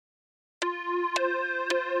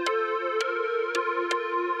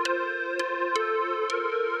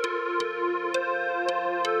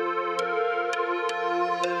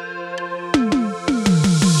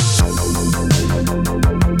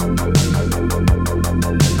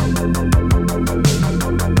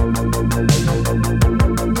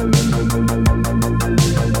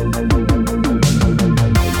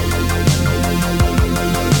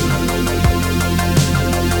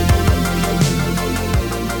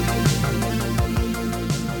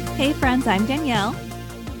Hey friends, I'm Danielle.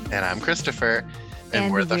 And I'm Christopher.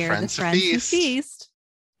 And we're the friends who feast.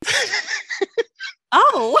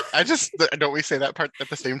 Oh, Don't we say that part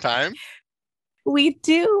at the same time? we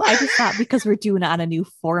do. I just thought because we're doing it on a new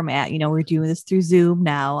format, we're doing this through Zoom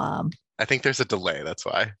now. I think there's a delay. That's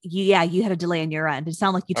why. Yeah, you had a delay on your end. It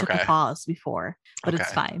sounded like you took a Okay. pause before, but it's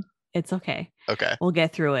Okay. fine. It's okay. Okay. We'll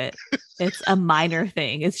get through it. It's a minor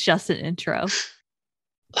thing. It's just an intro.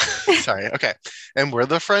 Sorry. Okay. And we're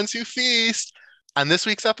the friends who feast. On this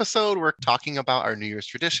week's episode, we're talking about our New Year's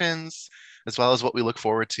traditions, as well as what we look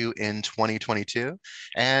forward to in 2022.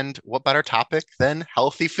 And what better topic than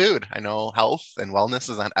healthy food? I know health and wellness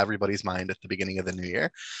is on everybody's mind at the beginning of the new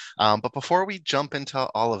year. But before we jump into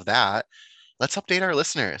all of that, let's update our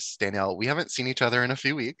listeners. Danielle, we haven't seen each other in a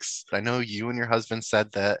few weeks. I know you and your husband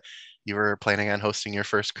said that you were planning on hosting your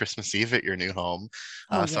first Christmas Eve at your new home.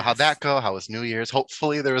 So how'd that go? How was New Year's?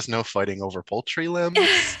 Hopefully there was no fighting over poultry limbs.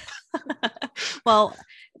 Well,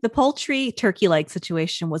 the poultry turkey leg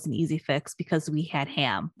situation was an easy fix because we had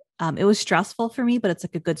ham. It was stressful for me, but it's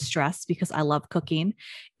like a good stress because I love cooking.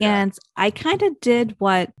 Yeah. And I kind of did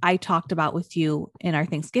what I talked about with you in our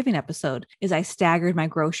Thanksgiving episode is I staggered my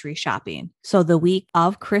grocery shopping. So the week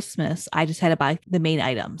of Christmas, I just had to buy the main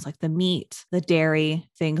items like the meat, the dairy,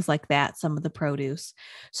 things like that, some of the produce.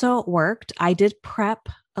 So it worked. I did prep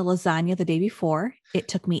a lasagna the day before. It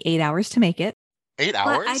took me 8 hours to make it. 8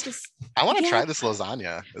 hours? I want to try this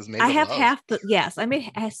lasagna. It's made with love.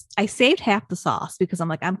 I saved half the sauce because I'm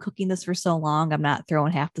like, I'm cooking this for so long. I'm not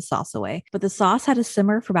throwing half the sauce away. But the sauce had to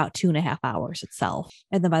simmer for about 2.5 hours itself.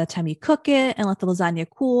 And then by the time you cook it and let the lasagna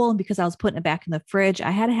cool, and because I was putting it back in the fridge,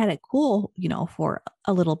 I had it cool, for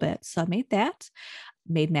a little bit. So I made that.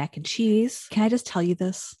 Made mac and cheese. Can I just tell you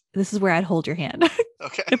this? This is where I'd hold your hand.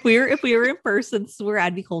 Okay. If we were in person, this is where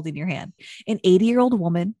I'd be holding your hand. An 80-year-old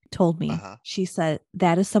woman told me, She said,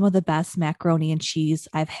 that is some of the best macaroni and cheese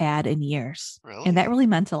I've had in years. Really? And that really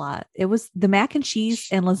meant a lot. It was the mac and cheese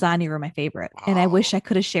and lasagna were my favorite. Wow. And I wish I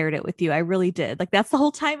could have shared it with you. I really did. Like that's the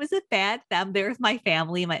whole time. Is it bad that I'm there with my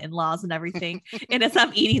family, my in-laws and everything? And as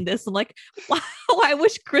I'm eating this, I'm like, wow, I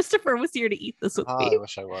wish Christopher was here to eat this with me. I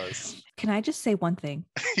wish I was. Can I just say one thing?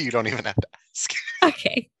 You don't even have to ask.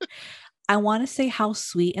 Okay. I want to say how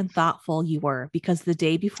sweet and thoughtful you were because the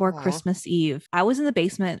day before Christmas Eve, I was in the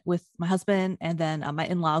basement with my husband and then my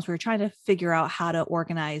in-laws. We were trying to figure out how to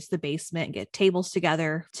organize the basement and get tables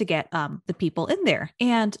together to get the people in there.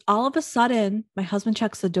 And all of a sudden, my husband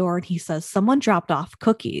checks the door and he says, someone dropped off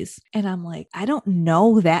cookies. And I'm like, I don't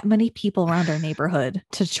know that many people around our neighborhood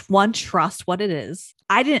to trust what it is.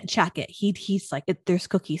 I didn't check it. He's like, there's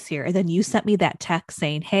cookies here. And then you sent me that text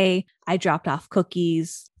saying, hey, I dropped off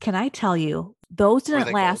cookies. Can I tell you, those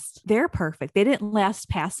didn't last. Gold? They're perfect. They didn't last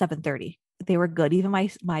past 7:30. They were good. Even my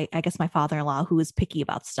father-in-law, who is picky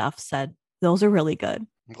about stuff, said those are really good.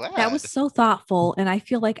 I'm glad. That was so thoughtful. And I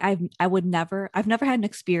feel like I've never had an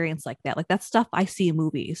experience like that. Like that's stuff I see in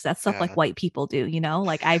movies. That's stuff like white people do,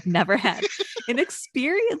 like I've never had an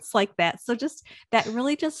experience like that. So that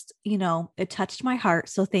really it touched my heart.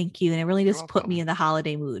 So thank you. And it really just put me in the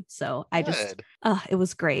holiday mood. So it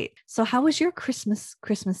was great. So how was your Christmas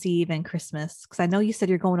Eve and Christmas? Because I know you said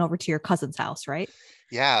you're going over to your cousin's house, right?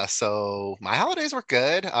 Yeah, so my holidays were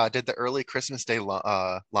good. Did the early Christmas Day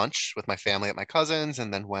lunch with my family at my cousin's,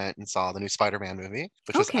 and then went and saw the new Spider-Man movie,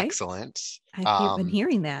 which was excellent. I've been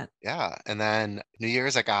hearing that. Yeah, and then New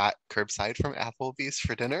Year's I got curbside from Applebee's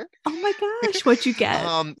for dinner. Oh my gosh, what'd you get?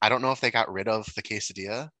 I don't know if they got rid of the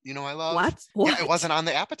quesadilla. I love. What? Yeah, it wasn't on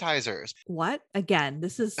the appetizers. What? Again,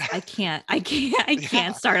 this is I can't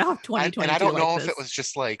start off 2022. And I don't know if this. It was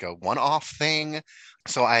just like a one-off thing.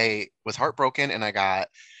 So I was heartbroken and I got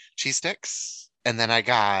cheese sticks. And then I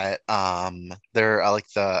got they're like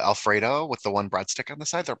the Alfredo with the one breadstick on the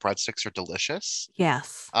side. Their breadsticks are delicious.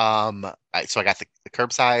 Yes. So I got the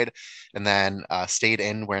curbside and then stayed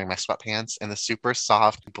in wearing my sweatpants and the super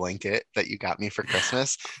soft blanket that you got me for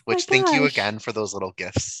Christmas, which thank you again for those little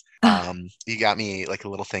gifts. You got me like a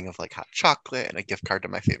little thing of like hot chocolate and a gift card to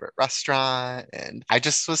my favorite restaurant. And I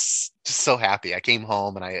just was so happy. I came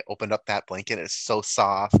home and I opened up that blanket. It's so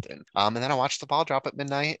soft. And then I watched the ball drop at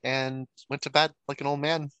midnight and went to bed like an old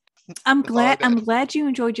man. I'm glad you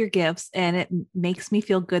enjoyed your gifts, and it makes me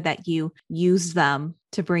feel good that you used them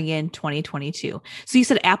to bring in 2022. So you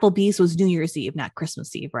said Applebee's was New Year's Eve, not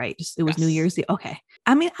Christmas Eve, right? It was New Year's Eve. Okay.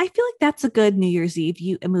 I mean, I feel like that's a good New Year's Eve.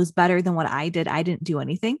 It was better than what I did. I didn't do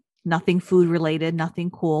anything. nothing food related, nothing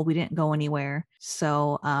cool. We didn't go anywhere.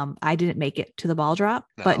 So I didn't make it to the ball drop,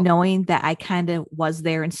 but No. knowing that I kind of was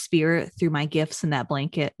there in spirit through my gifts and that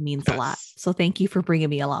blanket means a lot. Yes. So thank you for bringing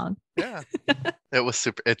me along. Yeah.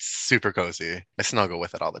 It's super cozy. I snuggle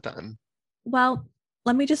with it all the time. Well,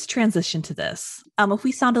 let me just transition to this. If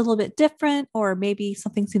we sound a little bit different or maybe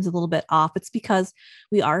something seems a little bit off, it's because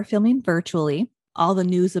we are filming virtually. All the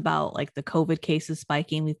news about like the COVID cases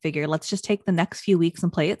spiking, we figure let's just take the next few weeks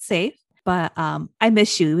and play it safe. But I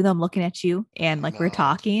miss you, even though I'm looking at you and I like we're know.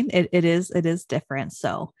 talking, it is different.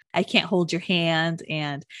 So I can't hold your hand.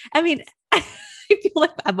 And I mean, I feel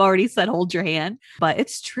like I've already said hold your hand, but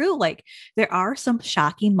it's true. Like there are some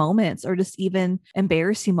shocking moments or just even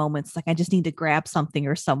embarrassing moments. Like I just need to grab something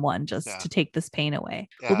or someone just Yeah. to take this pain away.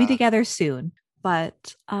 We'll be Yeah. together soon.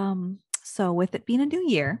 But so with it being a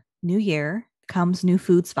new year comes new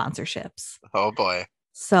food sponsorships. Oh boy.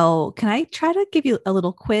 So can I try to give you a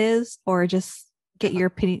little quiz or just get Yeah. your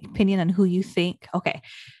opinion on who you think? Okay.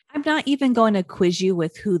 I'm not even going to quiz you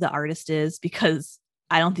with who the artist is because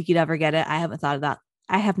I don't think you'd ever get it. I haven't thought of that.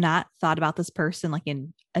 I have not thought about this person like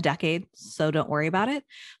in a decade, so don't worry about it.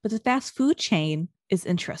 But the fast food chain is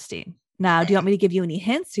interesting. Now, do you Okay. want me to give you any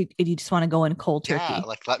hints or do you just want to go in cold Yeah, turkey?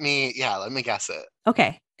 like let me guess it.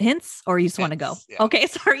 Okay. Hints or you just want to go? Hints. Yeah. Okay.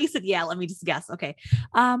 Sorry. You said, yeah, let me just guess. Okay.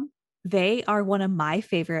 Um, they are one of my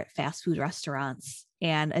favorite fast food restaurants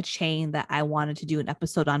and a chain that I wanted to do an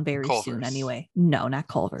episode on very soon Culver's. anyway. No, not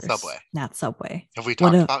Culver's, Subway. not Subway. Have we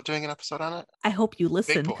One talked of, about doing an episode on it? I hope you Big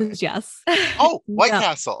listen boy. because yes. Oh, White No.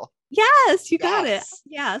 Castle. Yes, you got it. Yes.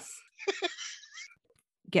 Yes.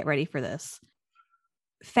 Get ready for this.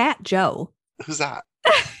 Fat Joe. Who's that?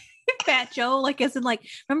 Fat Joe, like as in like,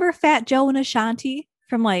 remember Fat Joe and Ashanti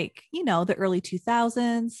from like, the early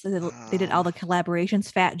 2000s? They did all Um, the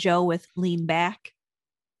collaborations. Fat Joe with Lean Back.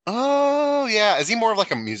 oh yeah. Is he more of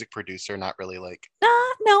like a music producer, not really like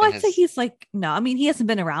No, in I'd say his he's like, no, I mean, he hasn't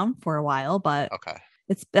been around for a while, but okay.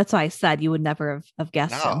 that's why I said you would never have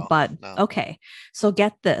guessed him. No, But no. okay. So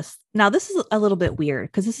get this. Now, this is a little bit weird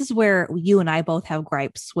because this is where you and I both have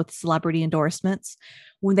gripes with celebrity endorsements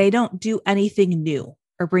when they don't do anything new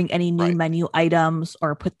or bring any new Right, menu items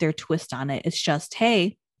or put their twist on it. It's just,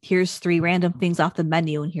 hey, here's three random things off the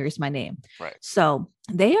menu and here's my name. right. So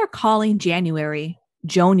they are calling January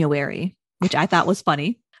Joenuary, which I thought was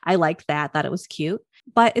funny. I liked that, thought it was cute.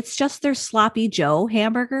 But it's just their sloppy Joe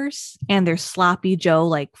hamburgers and their sloppy Joe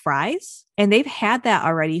like fries. And they've had that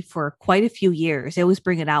already for quite a few years. They always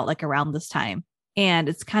bring it out like around this time. And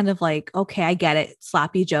it's kind of like, okay, I get it.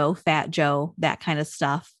 Sloppy Joe, Fat Joe, that kind of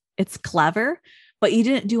stuff. It's clever, but you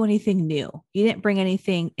didn't do anything new. You didn't bring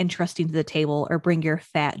anything interesting to the table or bring your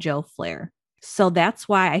Fat Joe flair. So that's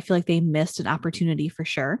why I feel like they missed an opportunity for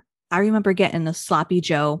sure. I remember getting a sloppy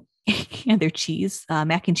Joe and their cheese,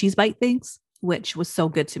 mac and cheese bite things, which was so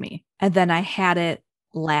good to me. And then I had it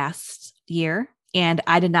last year and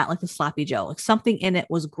I did not like the sloppy Joe. Like something in it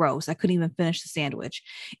was gross. I couldn't even finish the sandwich.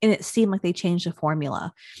 And it seemed like they changed the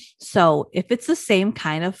formula. So if it's the same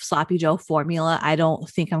kind of sloppy Joe formula, I don't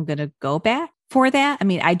think I'm going to go back for that. I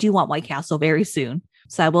mean, I do want White Castle very soon.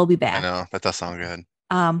 So I will be I back. know. That does sound good.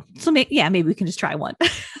 Yeah, maybe we can just try one.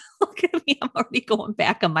 Look at me, I'm already going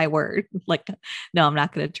back on my word. Like, no, I'm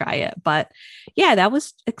not going to try it. But yeah, that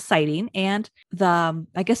was exciting. And the,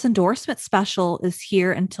 I guess, endorsement special is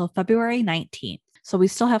here until February 19th. So we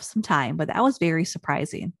still have some time, but that was very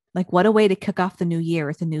surprising. Like, what a way to kick off the new year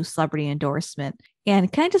with a new celebrity endorsement.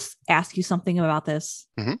 And can I just ask you something about this?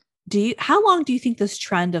 Hmm. How long do you think this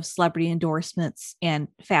trend of celebrity endorsements and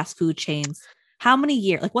fast food chains, how many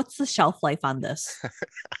years, like, what's the shelf life on this?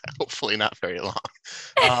 Hopefully not very long.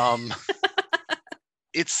 Um,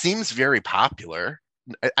 it seems very popular.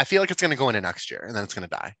 I feel like it's going to go into next year and then it's going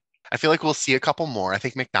to die. I feel like we'll see a couple more. I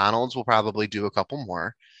think McDonald's will probably do a couple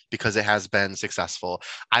more because it has been successful.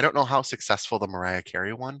 I don't know how successful the Mariah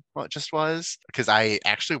Carey one just was because I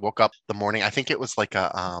actually woke up the morning. I think it was like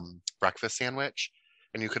a breakfast sandwich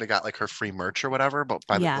and you could have got like her free merch or whatever. But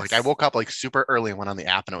by the like I Yes. woke up like super early and went on the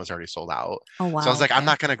app and it was already sold out. Oh, So I wow. was like, I'm Okay.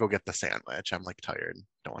 not gonna go get the sandwich. I'm like tired,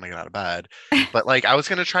 don't want to get out of bed. But like I was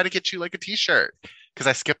gonna try to get you like a t-shirt because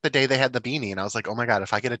I skipped the day they had the beanie and I was like, oh my God,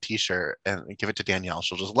 if I get a t-shirt and give it to Danielle,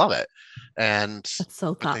 she'll just love it. And That's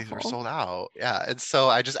so but they were thoughtful. sold out. Yeah. And so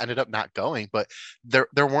I just ended up not going. But there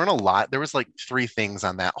weren't a lot. There was like three things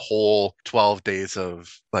on that whole 12 days of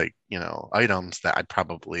like, items that I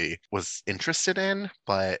probably was interested in,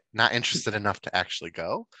 but not interested enough to actually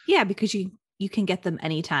go. Yeah, because you can get them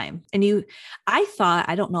anytime. And I thought,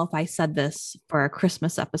 I don't know if I said this for a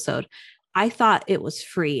Christmas episode. I thought it was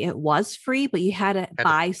free. It was free, but you had to Had to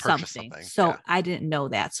buy purchase something. something. So Yeah. I didn't know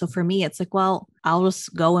that. So for me, it's like, well, I'll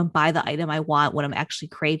just go and buy the item I want when I'm actually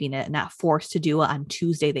craving it, not forced to do it on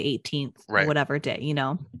Tuesday the 18th or Right. whatever day, you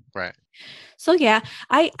know? Right. So yeah,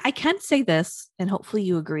 I can say this, and hopefully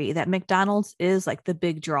you agree that McDonald's is like the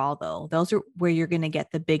big draw, though. Those are where you're going to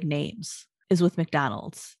get the big names, is with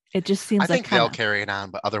McDonald's. It just I seems like think kind they'll of, carry it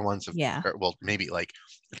on, but other ones have, yeah. well, maybe like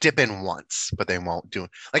dip in once, but they won't do.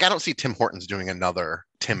 Like I don't see Tim Hortons doing another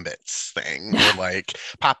Timbits thing or like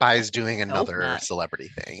Popeyes doing Hope another not. celebrity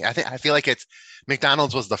thing. I feel like it's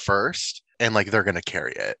McDonald's was the first, and like they're gonna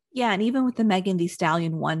carry it. Yeah, and even with the Megan Thee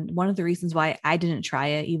Stallion one of the reasons why I didn't try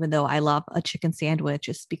it, even though I love a chicken sandwich,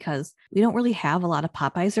 is because we don't really have a lot of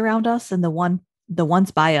Popeyes around us, and the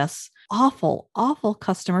ones by us, awful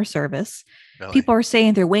customer service. Really. People are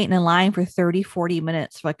saying they're waiting in line for 30, 40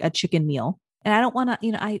 minutes for like a chicken meal. And I don't want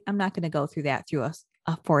to, I'm not going to go through that through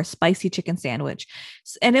for a spicy chicken sandwich.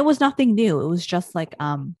 And it was nothing new. It was just like,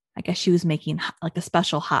 I guess she was making like a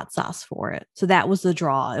special hot sauce for it. So that was the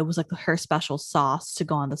draw. It was like her special sauce to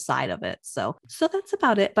go on the side of it. So that's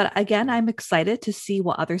about it. But again, I'm excited to see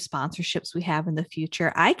what other sponsorships we have in the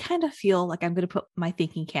future. I kind of feel like I'm going to put my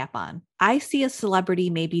thinking cap on. I see a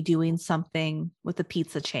celebrity maybe doing something with a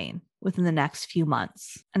pizza chain within the next few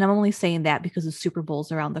months. And I'm only saying that because the Super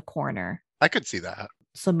Bowl's around the corner. I could see that.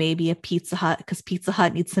 So maybe a Pizza Hut, because Pizza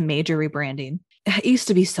Hut needs some major rebranding. It used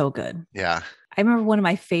to be so good. Yeah. I remember one of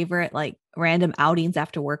my favorite like random outings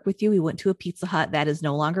after work with you. We went to a Pizza Hut that is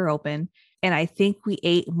no longer open. And I think we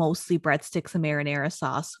ate mostly breadsticks and marinara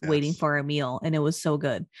sauce waiting Yes. for a meal. And it was so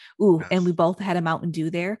good. Ooh, and we Yes. both had a Mountain Dew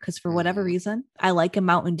there because for whatever Mm. reason, I like a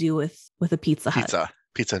Mountain Dew with a Pizza Hut.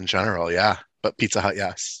 Pizza in general, yeah. But Pizza Hut,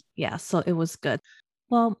 yes. Yeah, so it was good.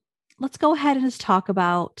 Well, let's go ahead and just talk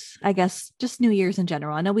about, I guess, just New Year's in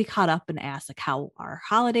general. I know we caught up and asked like how our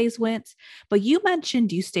holidays went, but you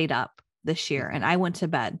mentioned you stayed up this year and Mhm. I went to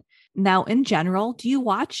bed. Now, in general, do you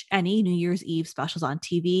watch any New Year's Eve specials on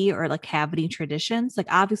TV or like have any traditions? Like,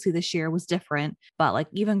 obviously, this year was different, but like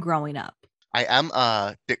even growing up. I am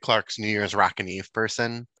Dick Clark's New Year's Rockin' Eve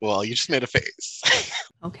person. Well, you just made a face.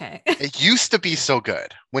 Okay. It used to be so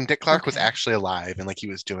good when Dick Clark was Okay. actually alive and like he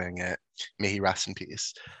was doing it. May he rest in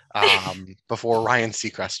peace. Before Ryan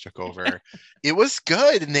Seacrest took over, it was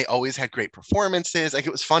good, and they always had great performances. Like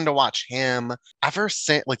it was fun to watch him. Ever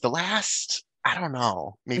since like the last, I don't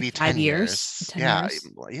know, Like maybe 5 10 years, years. 10 Yeah, years.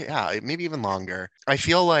 yeah, maybe even longer. I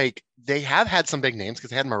feel like they have had some big names because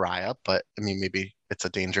they had Mariah, but I mean, maybe it's a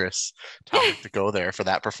dangerous topic to go there for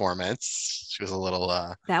that performance. She was That was a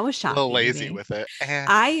little shocking to lazy me. with it.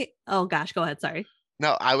 Oh gosh, go ahead. Sorry.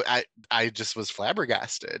 No, I just was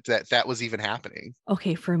flabbergasted that that was even happening.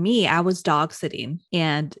 Okay, for me, I was dog sitting.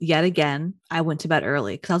 And yet again, I went to bed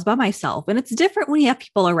early because I was by myself. And it's different when you have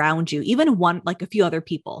people around you, even one, like a few other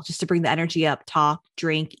people, just to bring the energy up, talk,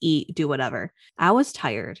 drink, eat, do whatever. I was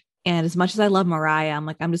tired. And as much as I love Mariah, I'm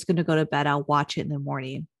like, I'm just going to go to bed. I'll watch it in the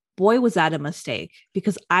morning. Boy, was that a mistake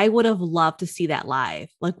because I would have loved to see that live.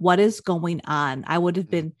 Like, what is going on? I would have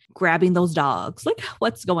been grabbing those dogs. Like,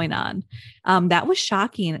 what's going on? That was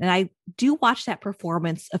shocking. And I do watch that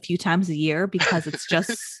performance a few times a year because it's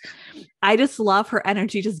just, I just love her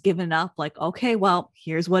energy just giving up. Like, okay, well,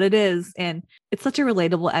 here's what it is. And it's such a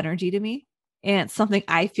relatable energy to me. And it's something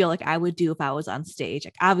I feel like I would do if I was on stage.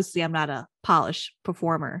 Like, obviously, I'm not a polished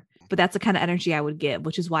performer, but that's the kind of energy I would give,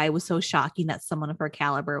 which is why it was so shocking that someone of her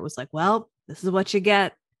caliber was like, well, this is what you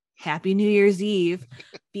get. Happy New Year's Eve,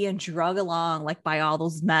 being drug along like by all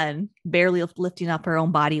those men, barely lifting up her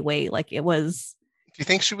own body weight. Like it was. Do you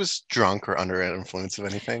think she was drunk or under an influence of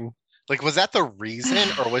anything? Like, was that the reason,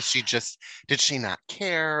 or was she just, did she not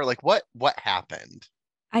care? Like, what happened?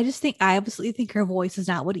 I obviously think her voice is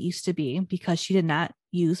not what it used to be because she did not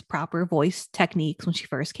use proper voice techniques when she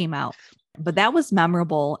first came out. But that was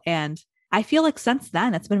memorable. And I feel like since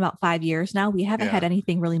then, it's been about 5 years now, we haven't had Yeah.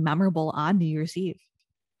 anything really memorable on New Year's Eve.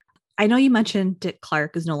 I know you mentioned Dick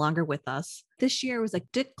Clark is no longer with us. This year was like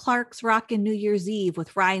Dick Clark's Rockin' New Year's Eve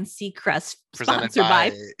with Ryan Seacrest, Presented sponsored by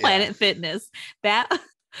by, yeah. Planet Fitness. That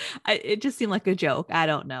it just seemed like a joke. I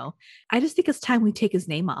don't know. I just think it's time we take his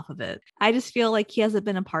name off of it. I just feel like he hasn't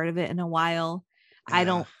been a part of it in a while.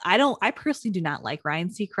 Yeah. I personally do not like Ryan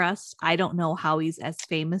Seacrest. I don't know how he's as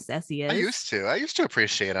famous as he I is. used to. I used to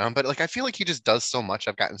appreciate him, but like I feel like he just does so much.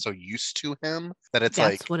 I've gotten so used to him that it's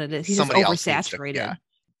That's like what it is. He's just somebody else needs to, yeah. oversaturated.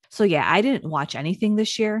 So yeah, I didn't watch anything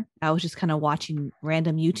this year. I was just kind of watching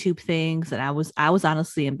random YouTube things and I was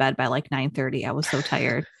honestly in bed by like 9:30. I was so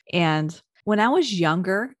tired. And when I was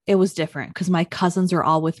younger, it was different because my cousins are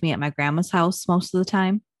all with me at my grandma's house most of the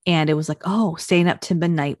time. And it was like, oh, staying up to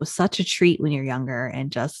midnight was such a treat when you're younger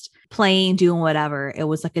and just playing, doing whatever. It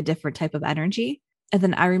was like a different type of energy. And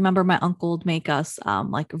then I remember my uncle would make us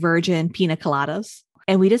like virgin pina coladas.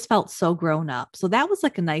 And we just felt so grown up. So that was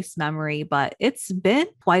like a nice memory, but it's been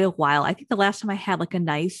quite a while. I think the last time I had like a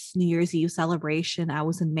nice New Year's Eve celebration, I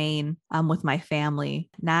was in Maine with my family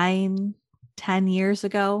 9, 10 years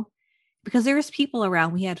ago because there was people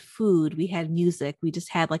around. We had food, we had music, we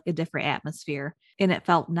just had like a different atmosphere and it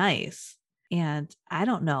felt nice. And I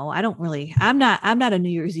don't know. I don't really, I'm not a New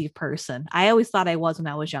Year's Eve person. I always thought I was when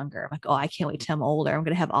I was younger. I'm like, oh, I can't wait till I'm older. I'm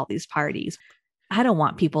going to have all these parties. I don't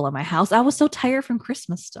want people in my house. I was so tired from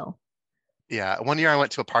Christmas still. Yeah, one year I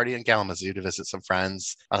went to a party in Kalamazoo to visit some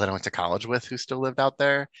friends that I went to college with who still lived out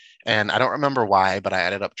there. And I don't remember why, but I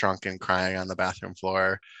ended up drunk and crying on the bathroom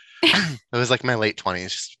floor. It was like my late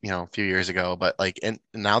 20s, a few years ago. But like, and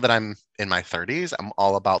now that I'm in my 30s, I'm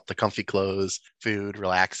all about the comfy clothes, food,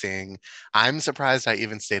 relaxing. I'm surprised I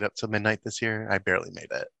even stayed up till midnight this year. I barely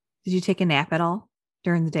made it. Did you take a nap at all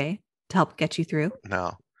during the day to help get you through?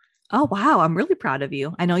 No, Oh, wow. I'm really proud of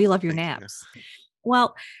you. I know you love your thank you. naps.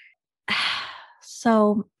 Well,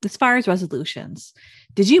 so as far as resolutions,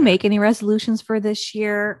 did you Yeah. make any resolutions for this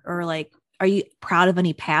year or like are you proud of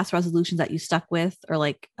any past resolutions that you stuck with or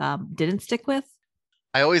like didn't stick with?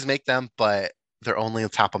 I always make them, but they're only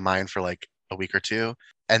top of mind for like a week or two.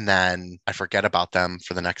 And then I forget about them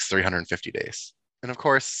for the next 350 days. And of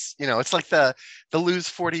course, it's like the lose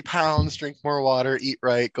 40 pounds, drink more water, eat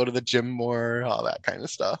right, go to the gym more, all that kind of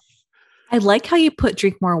stuff. I like how you put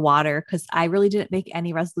drink more water because I really didn't make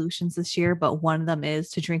any resolutions this year, but one of them is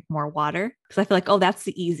to drink more water because I feel like, oh, that's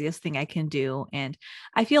the easiest thing I can do. And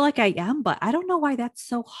I feel like I am, but I don't know why that's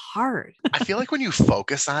so hard. I feel like when you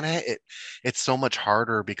focus on it, it's so much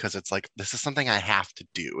harder because it's like this is something I have to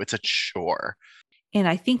do. It's a chore. And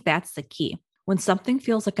I think that's the key. When something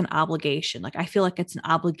feels like an obligation, like I feel like it's an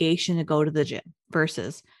obligation to go to the gym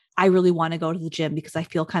versus I really want to go to the gym because I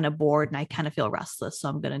feel kind of bored and I kind of feel restless. So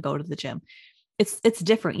I'm going to go to the gym. It's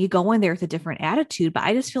different. You go in there with a different attitude, but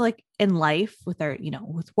I just feel like in life with our,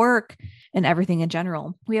 with work and everything in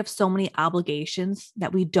general, we have so many obligations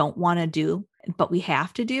that we don't want to do, but we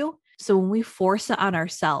have to do. So when we force it on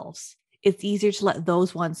ourselves, it's easier to let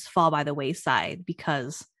those ones fall by the wayside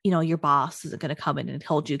because, your boss isn't going to come in and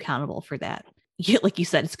hold you accountable for that. Like you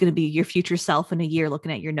said, it's going to be your future self in a year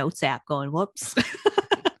looking at your notes app going, whoops.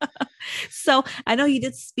 So I know you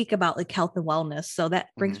did speak about like health and wellness. So that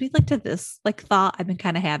brings Mhm. me like to this like thought I've been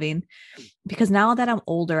kind of having because now that I'm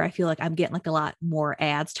older, I feel like I'm getting like a lot more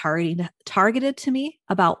ads targeted to me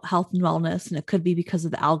about health and wellness. And it could be because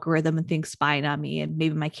of the algorithm and things spying on me. And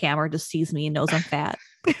maybe my camera just sees me and knows I'm fat.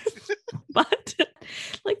 But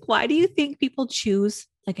like, why do you think people choose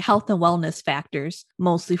like health and wellness factors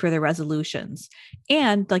mostly for their resolutions?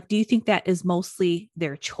 And like, do you think that is mostly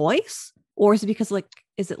their choice? Or is it because like,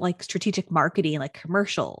 is it like strategic marketing, like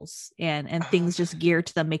commercials and Um, things just geared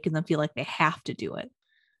to them, making them feel like they have to do it?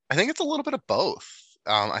 I think it's a little bit of both.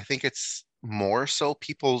 I think it's more so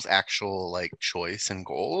people's actual like choice and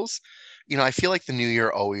goals. I feel like the new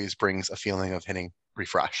year always brings a feeling of hitting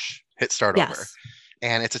refresh, hit start over. Yes.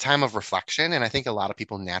 And it's a time of reflection. And I think a lot of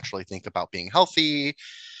people naturally think about being healthy.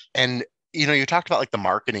 And, you talked about like the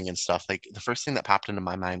marketing and stuff. Like the first thing that popped into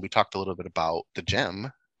my mind, we talked a little bit about the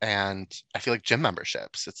gym. And I feel like gym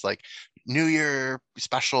memberships. It's like New Year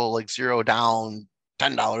special, like zero down,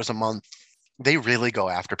 $10 a month. They really go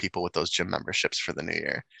after people with those gym memberships for the new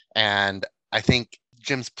year. And I think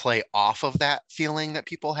gyms play off of that feeling that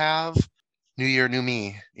people have. New year, new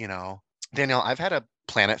me, Danielle, I've had a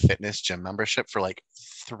Planet Fitness gym membership for like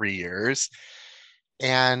 3 years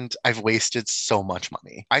and I've wasted so much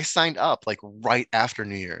money. I signed up like right after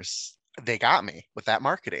New Year's. They got me with that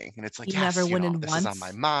marketing. And it's like, You've never yes, went in this is on my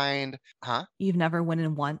once. mind. Huh? You've never went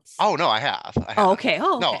in once. Oh no, I have. I Oh, have. okay.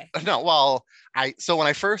 Oh, No, okay. no. Well, so when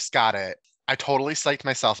I first got it, I totally psyched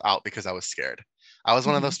myself out because I was scared. I was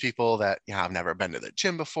one of Mhm. those people that, I've never been to the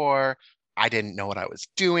gym before. I didn't know what I was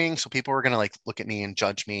doing, so people were gonna like look at me and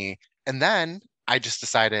judge me. And then I just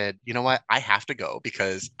decided, you know what? I have to go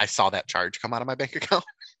because I saw that charge come out of my bank account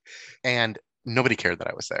and nobody cared that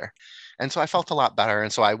I was there. And so I felt a lot better.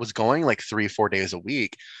 And so I was going like 3, 4 days a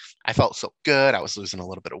week. I felt so good. I was losing a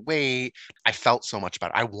little bit of weight. I felt so much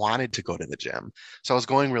better. I wanted to go to the gym. So I was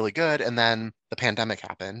going really good. And then the pandemic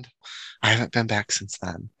happened. I haven't been back since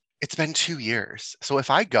then. It's been 2 years. So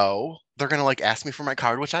if I go, they're going to like ask me for my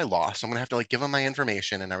card, which I lost. I'm going to have to like give them my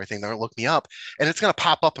information and everything. They're going to look me up and it's going to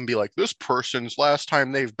pop up and be like, this person's last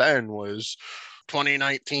time they've been was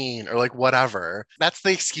 2019 or like whatever. That's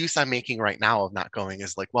the excuse I'm making right now of not going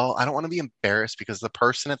is like, well, I don't want to be embarrassed because the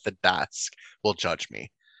person at the desk will judge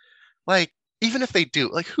me. Like, even if they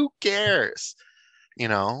do, like, who cares?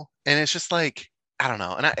 And it's just like, I don't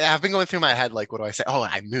know. And I've been going through my head, like, what do I say? Oh,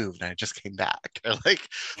 I moved and I just came back. Or like,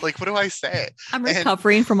 what do I say? I'm And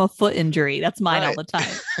recovering from a foot injury. That's mine all right. the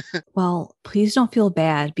time. Well, please don't feel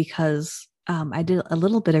bad because I did a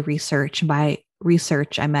little bit of research. By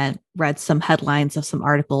research, I meant read some headlines of some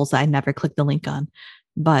articles I never clicked the link on.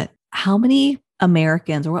 But how many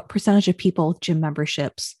Americans or what percentage of people with gym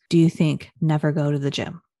memberships do you think never go to the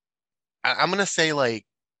gym? I'm gonna say like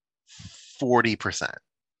 40%.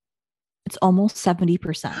 It's almost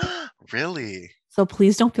 70%. Really? So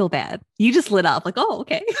please don't feel bad. You just lit up like, oh,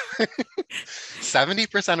 okay.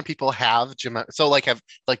 70% of people have so like have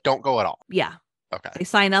like don't go at all. Yeah. Okay. They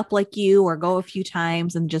sign up like you or go a few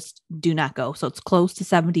times and just do not go. So it's close to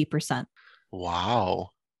 70%. Wow.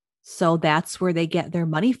 So that's where they get their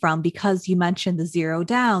money from because you mentioned the zero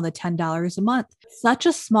down, the $10 a month. Such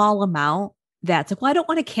a small amount that's like, well, I don't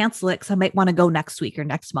want to cancel it because I might want to go next week or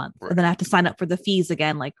next month. And then I Right. have to sign up for the fees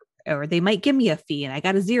again, like, or they might give me a fee and I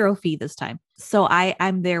got a zero fee this time. So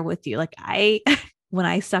I'm there with you. Like when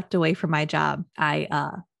I stepped away from my job, I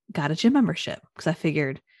got a gym membership because I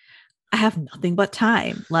figured I have nothing but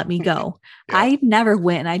time. Let me go. Yeah. I never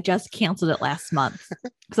went and I just canceled it last month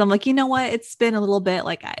because I'm like, you know what? It's been a little bit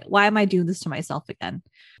like, why am I doing this to myself again?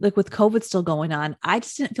 Like with COVID still going on, I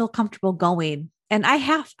just didn't feel comfortable going. And I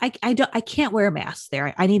can't wear a mask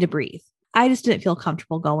there. I need to breathe. I just didn't feel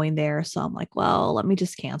comfortable going there. So I'm like, well, let me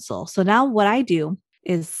just cancel. So now what I do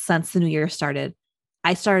is since the new year started,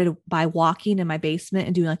 I started by walking in my basement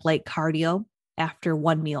and doing like light cardio after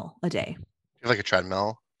one meal a day. You have like a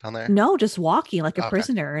treadmill down there? No, just walking like a Okay.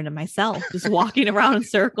 prisoner and myself, just walking around in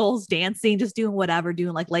circles, dancing, just doing whatever,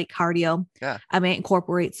 doing like light cardio. Yeah. I may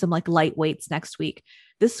incorporate some like light weights next week.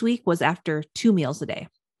 This week was after two meals a day.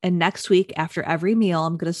 And next week, after every meal,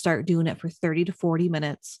 I'm going to start doing it for 30 to 40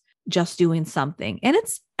 minutes, just doing something. And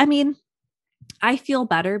I feel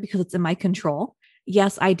better because it's in my control.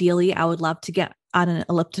 Yes, ideally, I would love to get on an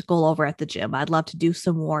elliptical over at the gym. I'd love to do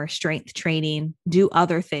some more strength training, do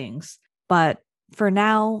other things. But for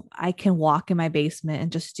now, I can walk in my basement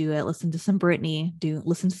and just do it, listen to some Britney,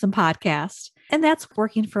 listen to some podcasts. And that's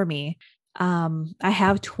working for me. I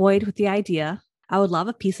have toyed with the idea. I would love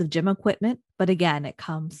a piece of gym equipment, but again, it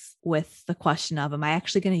comes with the question of, am I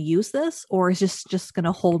actually going to use this or is this just going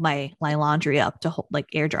to hold my laundry up to like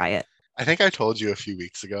air dry it? I think I told you a few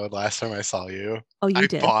weeks ago, last time I saw you, Oh, I you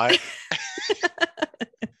did. bought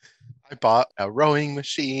I bought a rowing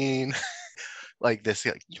machine, like this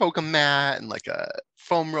like yoga mat and like a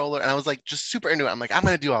foam roller. And I was like just super into it. I'm like, I'm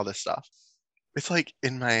gonna do all this stuff. It's like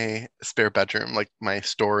in my spare bedroom, like my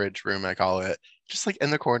storage room, I call it, just like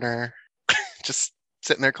in the corner, just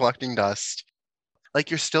sitting there collecting dust. Like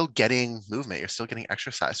you're still getting movement, you're still getting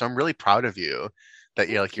exercise. So I'm really proud of you that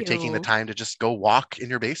Thank you're taking the you. time to just go walk in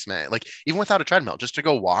your basement, like even without a treadmill, just to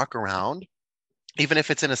go walk around, even if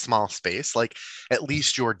it's in a small space, like at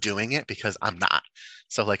least you're doing it because I'm not.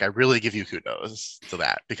 So like I really give you kudos to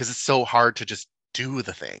that because it's so hard to just do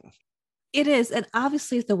the thing. It is. And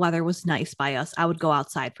obviously, if the weather was nice by us, I would go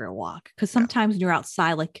outside for a walk. Because Yeah, sometimes when you're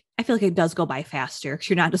outside, like I feel like it does go by faster because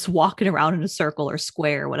you're not just walking around in a circle or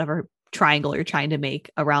square or whatever triangle you're trying to make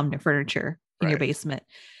around the furniture in your right. basement.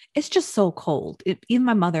 It's just so cold. Even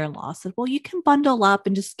my mother in law said, well, you can bundle up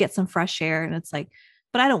and just get some fresh air. And it's like,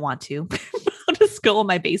 but I don't want to. I'll just go in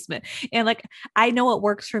my basement. And like, I know what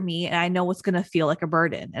works for me and I know what's going to feel like a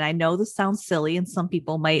burden. And I know this sounds silly and some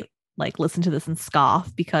people might like listen to this and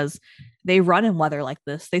scoff because they run in weather like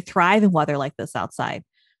this. They thrive in weather like this outside.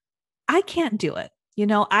 I can't do it.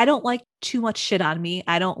 I don't like too much shit on me.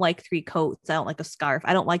 I don't like three coats. I don't like a scarf.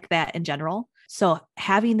 I don't like that in general. So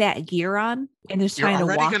having that gear on and just You're trying to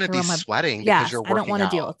already walk going to be around sweating because yes, you're I don't working want to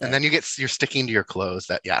deal out. with And it. then you're sticking to your clothes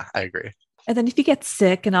that, yeah, I agree. And then if you get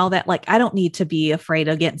sick and all that, like I don't need to be afraid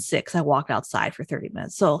of getting sick. So I walked outside for 30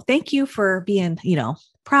 minutes. So thank you for being,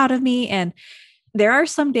 proud of me. And there are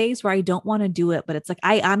some days where I don't want to do it, but it's like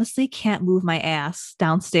I honestly can't move my ass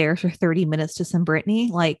downstairs for 30 minutes to some Britney.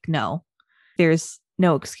 Like, no, there's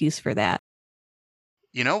no excuse for that.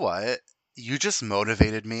 You know what? You just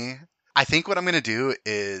motivated me. I think what I'm going to do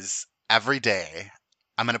is every day,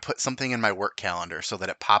 I'm going to put something in my work calendar so that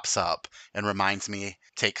it pops up and reminds me,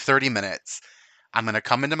 take 30 minutes. I'm going to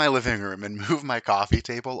come into my living room and move my coffee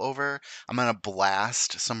table over. I'm going to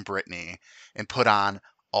blast some Britney and put on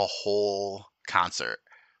a whole concert,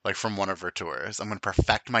 like from one of her tours. I'm going to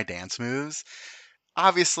perfect my dance moves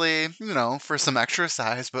Obviously, for some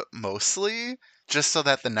exercise, but mostly just so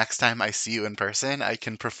that the next time I see you in person, I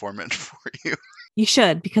can perform it for you. You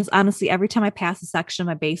should, because honestly, every time I pass a section of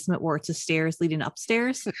my basement where it's a stairs leading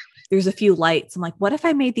upstairs, there's a few lights. I'm like, what if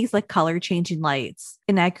I made these like color changing lights?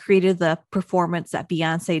 And I created the performance that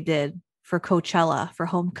Beyonce did for Coachella for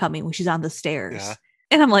Homecoming when she's on the Yeah. stairs.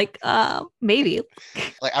 And I'm like, maybe.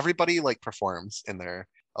 Like everybody like performs in their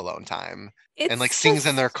alone time and like It's sings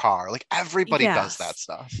in their just, car. Like everybody does that yes,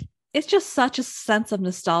 stuff. it's just such a sense of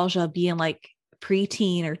nostalgia being like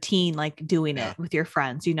preteen or teen, like doing Yeah. it with your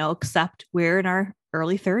friends, except we're in our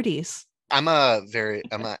early 30s. I'm a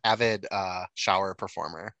avid shower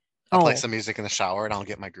performer. I'll play Oh, some music in the shower and I'll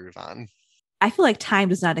get my groove on. I feel like time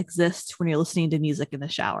does not exist when you're listening to music in the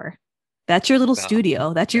shower. That's your little No.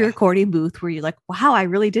 studio. That's your Yeah. recording booth where you're like, wow, I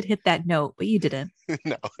really did hit that note, but you didn't.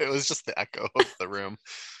 No, it was just the echo of the room,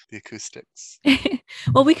 the acoustics.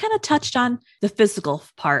 Well, we kind of touched on the physical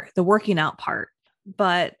part, the working out part,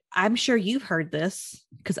 but I'm sure you've heard this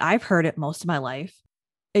because I've heard it most of my life.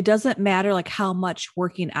 It doesn't matter like how much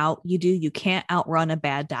working out you do, you can't outrun a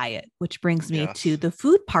bad diet, which brings me to Yes. the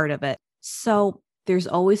food part of it. So there's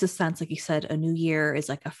always a sense, like you said, a new year is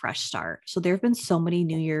like a fresh start. So there have been so many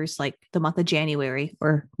New Years, like the month of January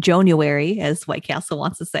or Joenuary, as White Castle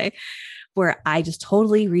wants to say, where I just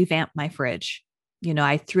totally revamped my fridge.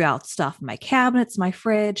 I threw out stuff in my cabinets, my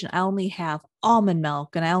fridge, and I only have almond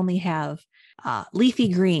milk and I only have leafy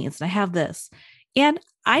greens and I have this. And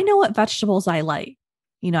I know what vegetables I like.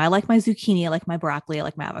 I like my zucchini, I like my broccoli, I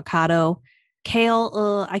like my avocado.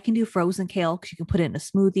 Kale, I can do frozen kale because you can put it in a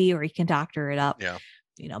smoothie or you can doctor it up. Yeah.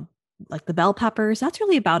 You know, like the bell peppers. That's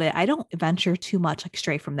really about it. I don't venture too much like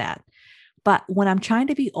stray from that. But when I'm trying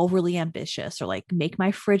to be overly ambitious or like make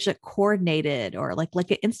my fridge look coordinated or like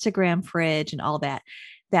an Instagram fridge and all that,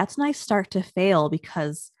 that's when I start to fail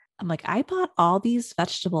because I'm like, I bought all these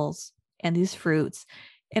vegetables and these fruits.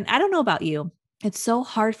 And I don't know about you. It's so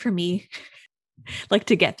hard for me like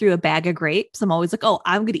to get through a bag of grapes. I'm always like, oh,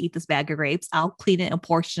 I'm going to eat this bag of grapes. I'll clean it and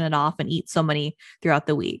portion it off and eat so many throughout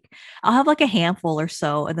the week. I'll have like a handful or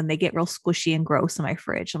so, and then they get real squishy and gross in my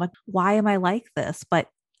fridge. I'm like, why am I like this? But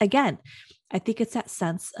again, I think it's that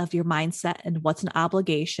sense of your mindset and what's an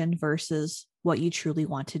obligation versus what you truly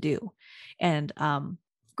want to do. And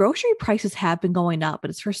grocery prices have been going up, but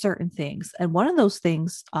it's for certain things. And one of those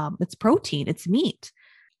things, it's protein, it's meat.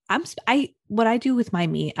 What I do with my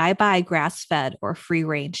meat, I buy grass fed or free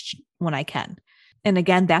range when I can. And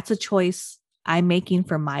again, that's a choice I'm making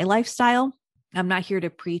for my lifestyle. I'm not here to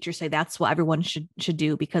preach or say that's what everyone should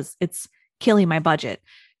do because it's killing my budget.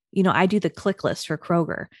 I do the click list for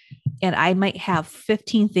Kroger and I might have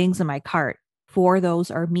 15 things in my cart. 4 of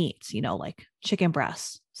those are meats, like chicken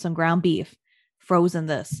breasts, some ground beef, frozen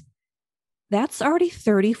this. That's already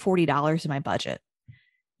 $30-$40 in my budget.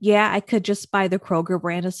 Yeah, I could just buy the Kroger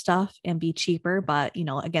brand of stuff and be cheaper, but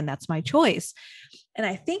again, that's my choice. And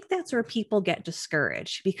I think that's where people get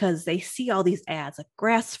discouraged because they see all these ads like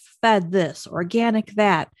grass fed this, organic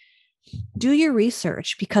that. Do your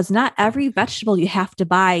research because not every vegetable you have to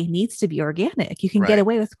buy needs to be organic. You can get Right.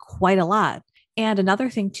 away with quite a lot. And another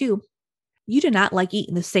thing too, you do not like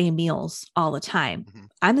eating the same meals all the time. Mhm.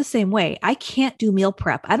 I'm the same way. I can't do meal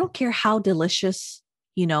prep. I don't care how delicious,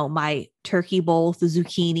 my turkey bowl, the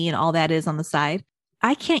zucchini and all that is on the side.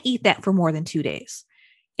 I can't eat that for more than 2 days.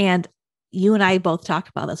 And you and I both talked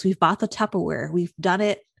about this. We've bought the Tupperware. We've done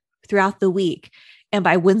it throughout the week. And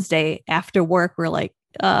by Wednesday after work, we're like,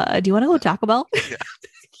 do you want to go Taco Bell?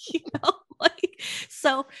 Yeah. Like,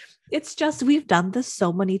 so it's just, we've done this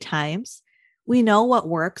so many times. We know what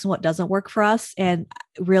works and what doesn't work for us. And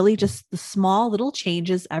really just the small little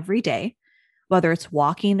changes every day, whether it's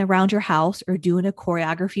walking around your house or doing a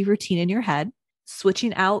choreography routine in your head,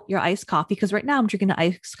 switching out your iced coffee. Cause right now I'm drinking an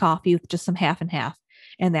iced coffee with just some half and half.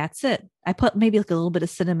 And that's it. I put maybe like a little bit of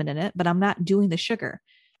cinnamon in it, but I'm not doing the sugar.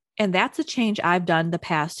 And that's a change I've done the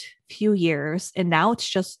past few years. And now it's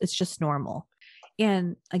just normal.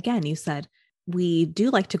 And again, you said we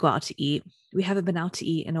do like to go out to eat. We haven't been out to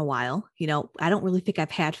eat in a while. I don't really think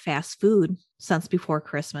I've had fast food since before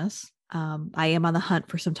Christmas. I am on the hunt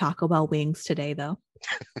for some Taco Bell wings today, though,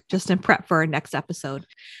 just in prep for our next episode.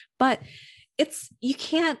 But you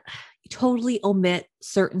can't totally omit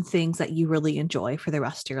certain things that you really enjoy for the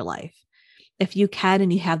rest of your life. If you can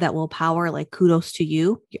and you have that willpower, like kudos to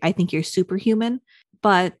you. I think you're superhuman.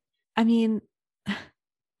 But I mean,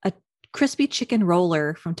 a crispy chicken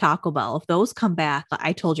roller from Taco Bell, if those come back,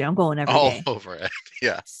 I told you I'm going every All day. over it.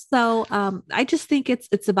 Yeah. So I just think it's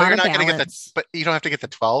But about you're a not going to get balance. but you don't have to get the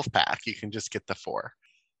 12 pack. You can just get the 4.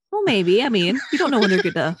 Well, maybe. I mean, you don't know when they're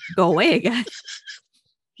going to go away again.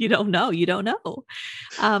 You don't know. You don't know.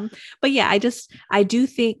 But yeah, I do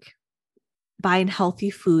think buying healthy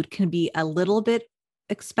food can be a little bit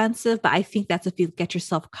expensive, but I think that's if you get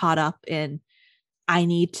yourself caught up in, I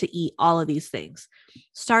need to eat all of these things.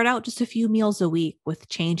 Start out just a few meals a week with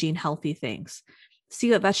changing healthy things.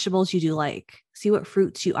 See what vegetables you do like. See what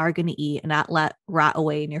fruits you are going to eat and not let rot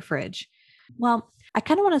away in your fridge. Well, I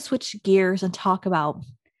kind of want to switch gears and talk about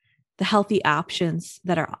the healthy options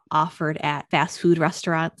that are offered at fast food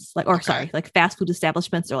restaurants, like fast food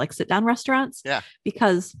establishments or like sit down restaurants. Yeah.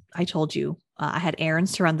 Because I told you I had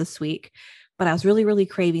errands to run this week, but I was really, really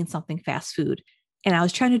craving something fast food. And I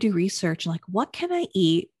was trying to do research and like, what can I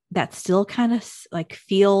eat that still kind of like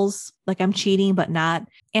feels like I'm cheating, but not?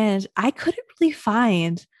 And I couldn't really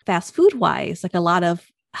find fast food wise, like a lot of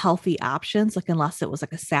healthy options, like unless it was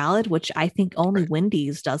like a salad, which I think only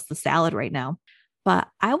Wendy's does the salad right now. But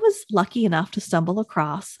I was lucky enough to stumble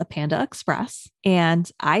across a Panda Express and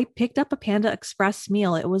I picked up a Panda Express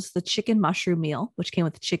meal. It was the chicken mushroom meal, which came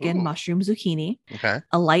with chicken, mushroom, zucchini,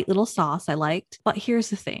 a light little sauce I liked. But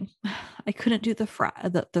here's the thing. I couldn't do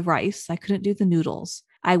the rice. I couldn't do the noodles.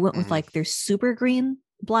 I went with like their super green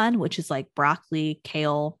blend, which is like broccoli,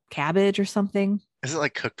 kale, cabbage or something. Is it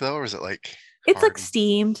like cooked though? Or is it like It's like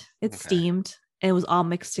steamed. It's steamed and it was all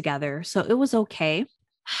mixed together. So it was okay.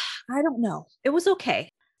 I don't know. It was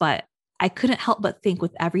okay, but I couldn't help but think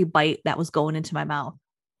with every bite that was going into my mouth,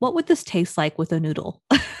 what would this taste like with a noodle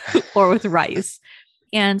or with rice?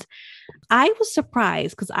 And I was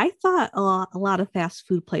surprised because I thought a lot of fast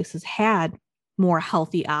food places had more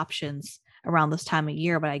healthy options around this time of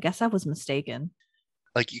year, but I guess I was mistaken.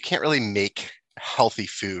 Like you can't really make healthy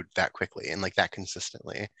food that quickly and like that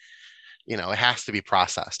consistently. It has to be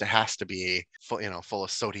processed. It has to be full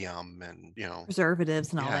of sodium and,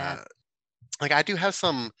 Preservatives and all that. Like I do have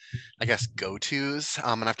some, I guess, go-tos.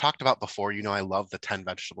 And I've talked about before, I love the 10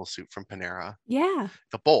 vegetable soup from Panera. Yeah.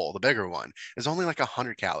 The bowl, the bigger one, is only like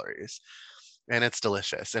 100 calories and it's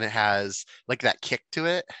delicious. And it has like that kick to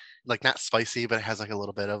it, like not spicy, but it has like a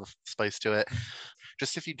little bit of spice to it.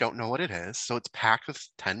 Just if you don't know what it is. So it's packed with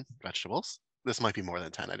 10 vegetables. This might be more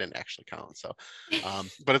than 10. I didn't actually count. So,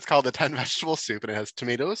 but it's called the 10 vegetable soup and it has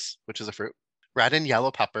tomatoes, which is a fruit, red and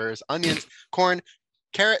yellow peppers, onions, corn,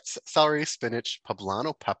 carrots, celery, spinach,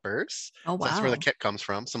 poblano peppers. Oh, wow. So that's where the kick comes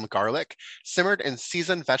from. Some garlic, simmered and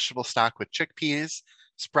seasoned vegetable stock with chickpeas,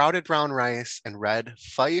 sprouted brown rice, and red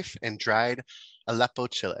Fife and dried Aleppo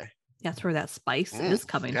chili. That's where that spice is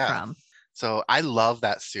coming from. So I love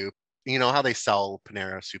that soup. You know how they sell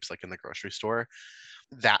Panera soups like in the grocery store?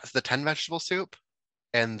 That's the 10 vegetable soup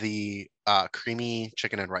and the creamy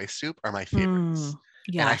chicken and rice soup are my favorites.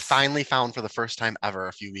 Yes. And I finally found for the first time ever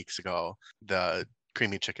a few weeks ago the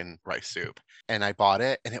creamy chicken rice soup. And I bought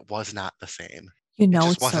it and it was not the same. It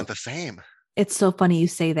just wasn't the same. It's so funny you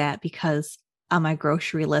say that because on my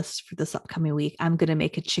grocery list for this upcoming week, I'm going to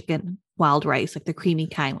make a chicken wild rice, like the creamy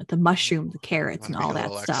kind with the mushroom, the carrots, and all that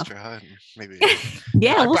stuff. Maybe.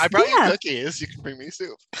 Yeah. I brought you cookies. You can bring me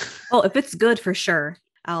soup. Oh, if it's good, for sure.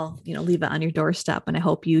 I'll, leave it on your doorstep and I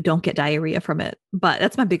hope you don't get diarrhea from it. But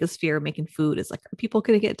that's my biggest fear of making food is like, are people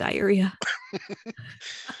going to get diarrhea?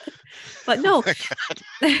 But no,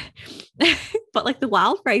 but like the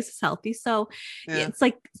wild rice is healthy. So it's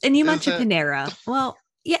like, and you mentioned Panera. Well,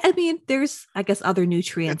 yeah, I mean, there's, I guess, other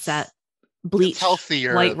nutrients that bleached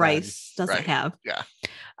healthier white rice doesn't have. Yeah.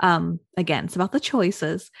 Again, it's about the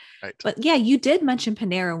choices. Right. But yeah, you did mention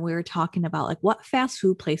Panera when we were talking about like what fast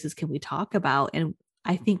food places can we talk about? And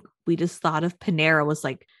I think we just thought of Panera was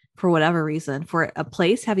like, for whatever reason, for a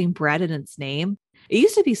place having bread in its name. It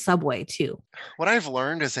used to be Subway too. What I've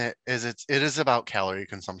learned is it is about calorie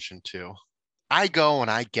consumption too. I go and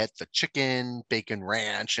I get the chicken bacon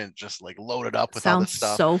ranch and just like load it up with all this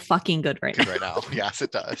stuff. Sounds so fucking good right now. Yes,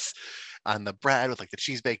 it does. On the bread with like the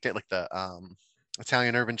cheese baked it, like the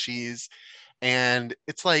Italian urban cheese. And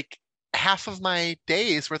it's like half of my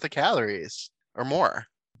day's worth of calories or more.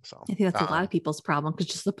 So I think that's a lot of people's problem because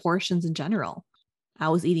just the portions in general. I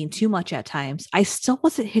was eating too much at times. I still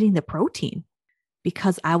wasn't hitting the protein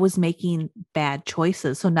because I was making bad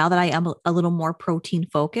choices. So now that I am a little more protein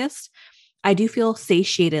focused, I do feel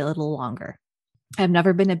satiated a little longer. I've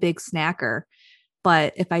never been a big snacker,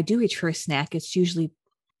 but if I do reach for a snack, it's usually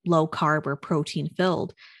low carb or protein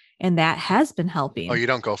filled. And that has been helping. Oh, you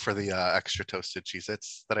don't go for the extra toasted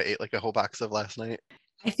Cheez-Its that I ate like a whole box of last night?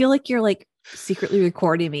 I feel like you're like secretly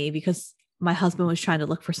recording me because my husband was trying to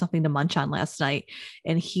look for something to munch on last night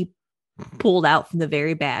and he pulled out from the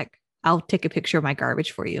very back. I'll take a picture of my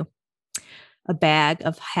garbage for you. A bag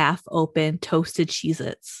of half open toasted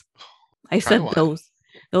Cheez-Its. I said those.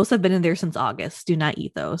 Those have been in there since August. Do not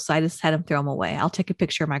eat those. So I just had them throw them away. I'll take a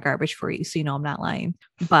picture of my garbage for you so you know I'm not lying.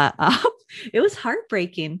 But it was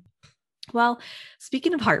heartbreaking. Well,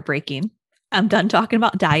 speaking of heartbreaking, I'm done talking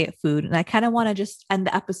about diet food. And I kind of want to just end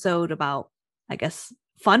the episode about, I guess,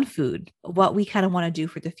 fun food, what we kind of want to do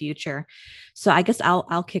for the future. So I guess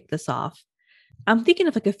I'll kick this off. I'm thinking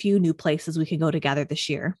of like a few new places we can go together this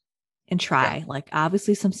year and try, Yeah. like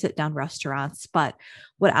obviously some sit down restaurants. But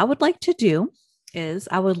what I would like to do is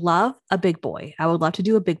I would love a big boy. I would love to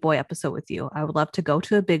do a big boy episode with you. I would love to go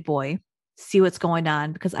to a big boy, see what's going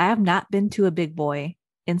on, because I have not been to a big boy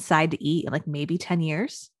inside to eat in like maybe 10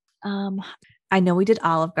 years. I know we did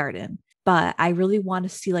Olive Garden, but I really want to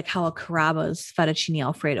see like how a Carrabba's fettuccine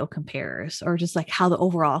Alfredo compares, or just like how the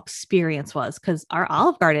overall experience was. Because our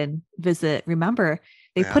Olive Garden visit, remember,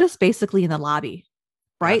 they Yeah. put us basically in the lobby,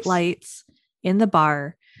 bright Yes. lights in the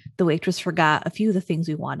bar. The waitress forgot a few of the things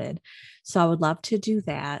we wanted. So I would love to do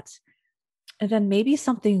that. And then maybe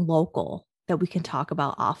something local that we can talk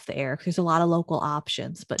about off the air. There's a lot of local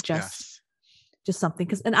options, but Yes. just something.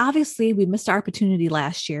 Because, and obviously we missed our opportunity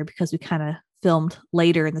last year because we kind of filmed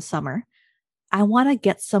later in the summer. I want to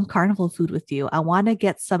get some carnival food with you. I want to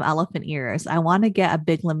get some elephant ears. I want to get a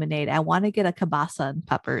big lemonade. I want to get a kielbasa and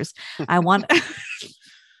peppers. I want,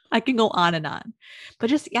 I can go on and on, but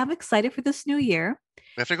just, yeah, I'm excited for this new year.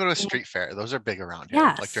 We have to go to a street fair. Those are big around here,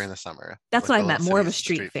 like Yes. during the summer. That's Like what I the meant, little more of a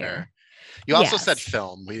cities, street fair. You also said Yes.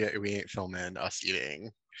 film. We ain't filming us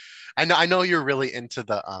eating. I know you're really into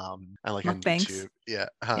the I like on Mukbangs. YouTube. Yeah.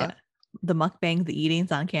 Huh? Yeah. The mukbang, the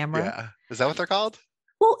eatings on camera. Yeah. Is that what they're called?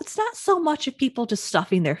 Well, it's not so much of people just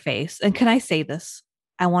stuffing their face. And can I say this?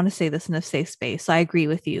 I want to say this in a safe space. So I agree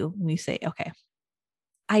with you when you say, okay,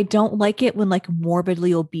 I don't like it when like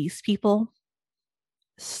morbidly obese people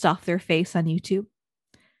stuff their face on YouTube.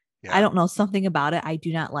 Yeah. I don't know, something about it I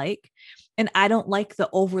do not like. And I don't like the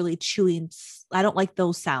overly chewing. I don't like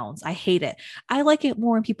those sounds. I hate it. I like it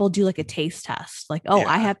more when people do like a taste test. Like, oh,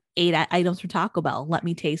 I Yeah. have 8 items from Taco Bell. Let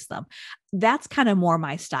me taste them. That's kind of more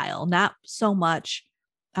my style. Not so much.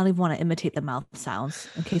 I don't even want to imitate the mouth sounds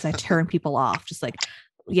in case I turn people off. Just like,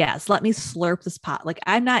 yes, let me slurp this pot. Like,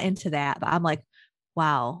 I'm not into that, but I'm like,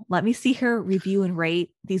 wow, let me see her review and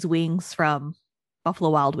rate these wings from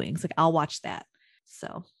Buffalo Wild Wings. Like, I'll watch that.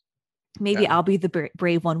 So maybe Yeah. I'll be the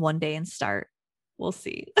brave one day and start. We'll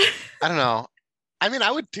see. I don't know. I mean,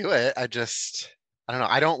 I would do it. I don't know.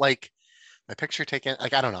 I don't like my picture taken.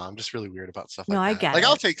 Like, I don't know. I'm just really weird about stuff like No, I that. get Like,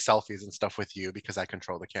 I'll it. take selfies and stuff with you because I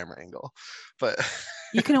control the camera angle. But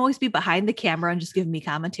You can always be behind the camera and just give me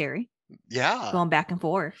commentary, yeah, going back and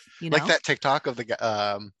forth. You know, like that TikTok of the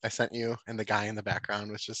I sent you, and the guy in the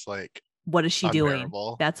background was just like what is she doing?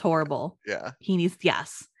 unbearable. That's horrible. Yeah. He needs,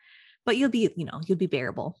 yes, but you'll be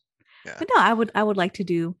bearable. Yeah. But no, I would like to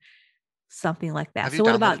do something like that. Have So you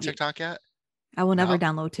what downloaded about you? TikTok yet? I will never No?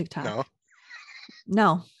 download TikTok. No.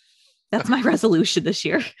 No, that's my resolution this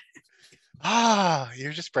year.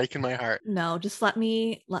 You're just breaking my heart. No, just let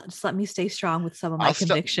me stay strong with some of my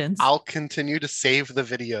convictions. I'll continue to save the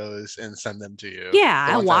videos and send them to you. Yeah,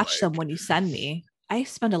 The I ones watch like. them when you send me. I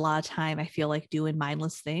spend a lot of time, I feel like, doing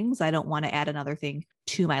mindless things. I don't want to add another thing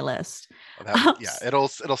to my list. Yeah, it'll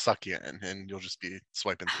suck you in, and you'll just be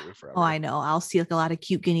swiping through forever. Oh, I know. I'll see like a lot of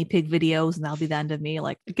cute guinea pig videos, and that'll be the end of me.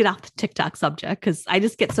 Like, get off the TikTok subject, because I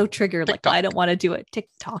just get so triggered. TikTok. Like, well, I don't want to do it.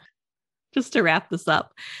 TikTok. Just to wrap this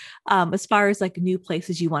up, as far as like new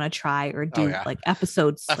places you want to try or do, like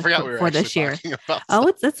episodes I like, forgot we were for this year. About oh,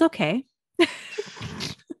 it's okay.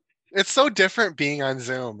 It's so different being on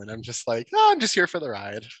Zoom, and I'm just like, oh, I'm just here for the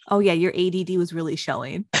ride. Oh yeah, your ADD was really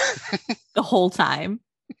showing the whole time.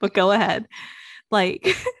 But go ahead,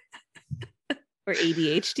 like, or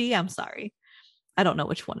ADHD. I'm sorry, I don't know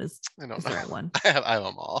which one is the right one. I have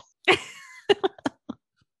them all.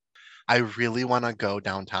 I really want to go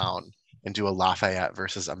downtown and do a Lafayette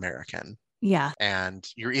versus American. Yeah, and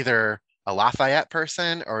you're either a Lafayette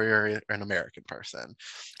person or you're an American person.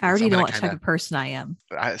 I already know what type of person I am.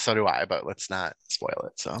 So do I, but let's not spoil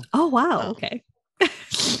it. So. Oh wow, okay.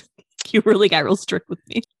 You really got real strict with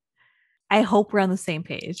me. I hope we're on the same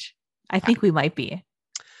page. I think we might be.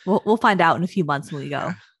 We'll find out in a few months when we go.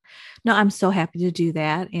 Yeah. No, I'm so happy to do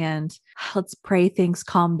that, and let's pray things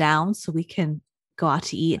calm down so we can go out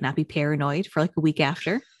to eat and not be paranoid for like a week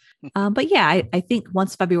after. But yeah, I think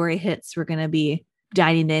once February hits, we're going to be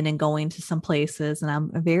dining in and going to some places. And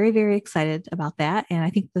I'm very, very excited about that. And I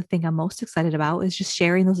think the thing I'm most excited about is just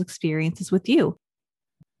sharing those experiences with you.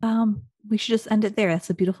 We should just end it there.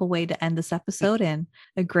 That's a beautiful way to end this episode, and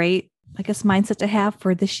a great, I guess, mindset to have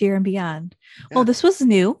for this year and beyond. Yeah. Well, this was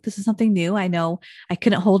new. This is something new. I know I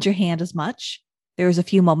couldn't hold your hand as much. There was a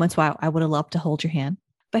few moments where I would have loved to hold your hand.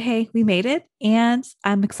 But hey, we made it, and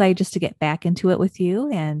I'm excited just to get back into it with you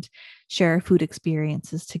and share food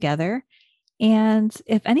experiences together. And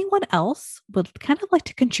if anyone else would kind of like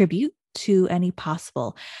to contribute to any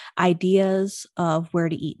possible ideas of where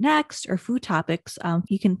to eat next or food topics,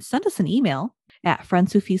 you can send us an email at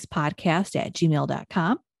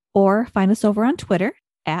friendswhofeastpodcast@gmail.com or find us over on Twitter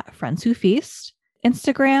at Friends Who Feast,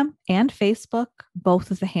 Instagram and Facebook, both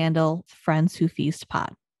with the handle Friends Who Feast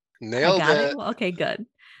Pod. Nailed I got it. it. Well, okay, good.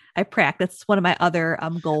 I practiced. One of my other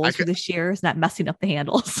goals for this year is not messing up the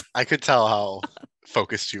handles. I could tell how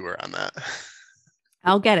focused you were on that.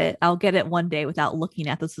 I'll get it. I'll get it one day without looking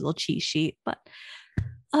at this little cheat sheet. But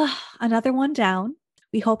another one down.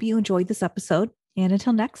 We hope you enjoyed this episode. And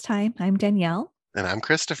until next time, I'm Danielle. And I'm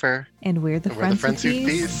Christopher. And we're the And we're the Friends Friends Who Who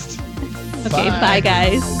Feast. Feast. Okay, bye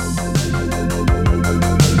guys.